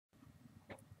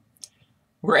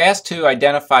We're asked to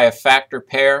identify a factor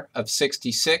pair of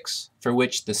 66 for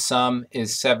which the sum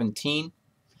is 17.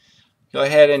 Go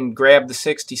ahead and grab the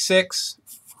 66.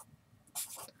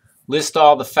 List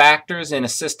all the factors in a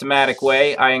systematic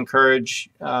way. I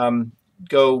encourage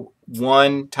go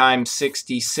 1 times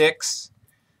 66.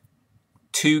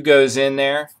 2 goes in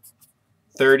there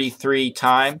 33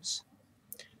 times.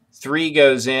 3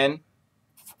 goes in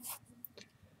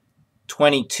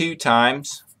 22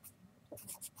 times.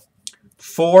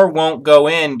 4 won't go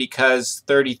in because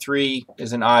 33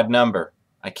 is an odd number.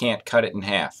 I can't cut it in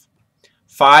half.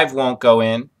 5 won't go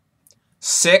in.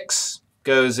 6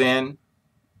 goes in.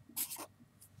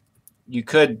 You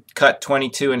could cut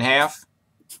 22 in half,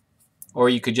 or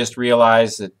you could just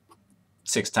realize that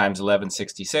 6 times 11 is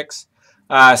 66.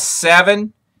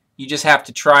 7, you just have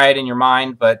to try it in your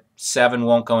mind, but 7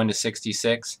 won't go into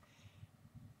 66.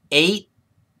 8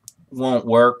 won't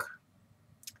work.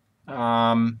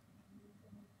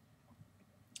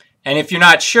 And if you're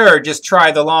not sure, just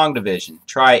try the long division.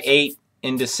 Try 8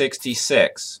 into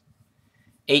 66.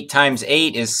 8 times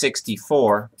 8 is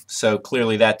 64, so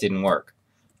clearly that didn't work.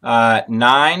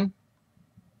 9,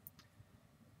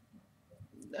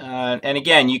 and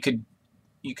again, you could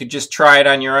just try it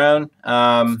on your own.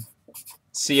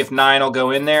 See if 9 will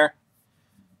go in there.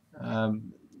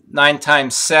 9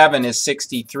 times 7 is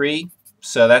 63,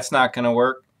 so that's not going to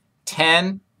work.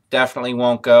 10 definitely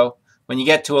won't go. When you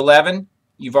get to 11,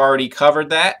 you've already covered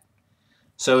that.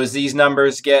 So as these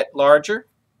numbers get larger,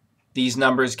 these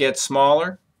numbers get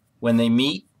smaller. When they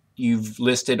meet, you've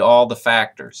listed all the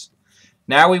factors.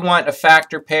 Now we want a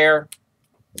factor pair.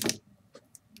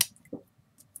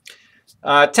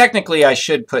 Technically, I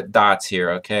should put dots here,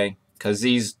 okay? Because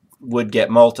these would get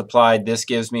multiplied. This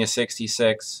gives me a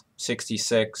 66,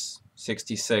 66,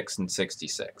 66, and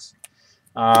 66.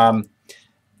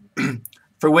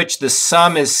 For which the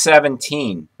sum is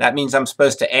 17. That means I'm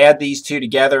supposed to add these two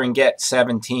together and get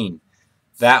 17.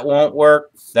 That won't work,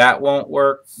 that won't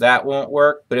work, that won't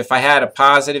work. But if I had a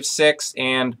positive 6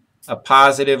 and a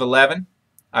positive 11,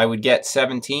 I would get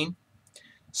 17.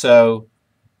 So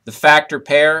the factor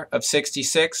pair of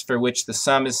 66 for which the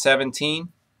sum is 17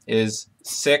 is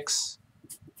 6,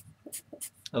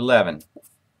 11.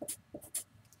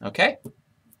 Okay?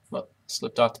 Well,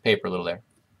 slipped off the paper a little there.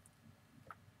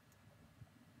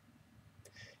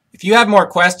 If you have more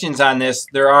questions on this,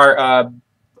 there are,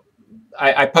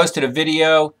 I posted a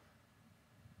video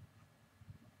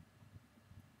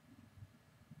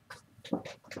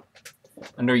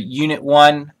under Unit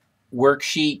 1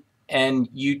 worksheet and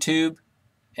YouTube,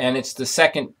 and it's the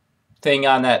second thing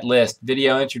on that list.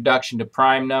 Video introduction to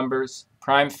prime numbers,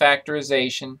 prime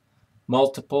factorization,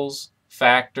 multiples,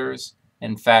 factors,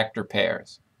 and factor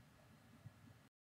pairs.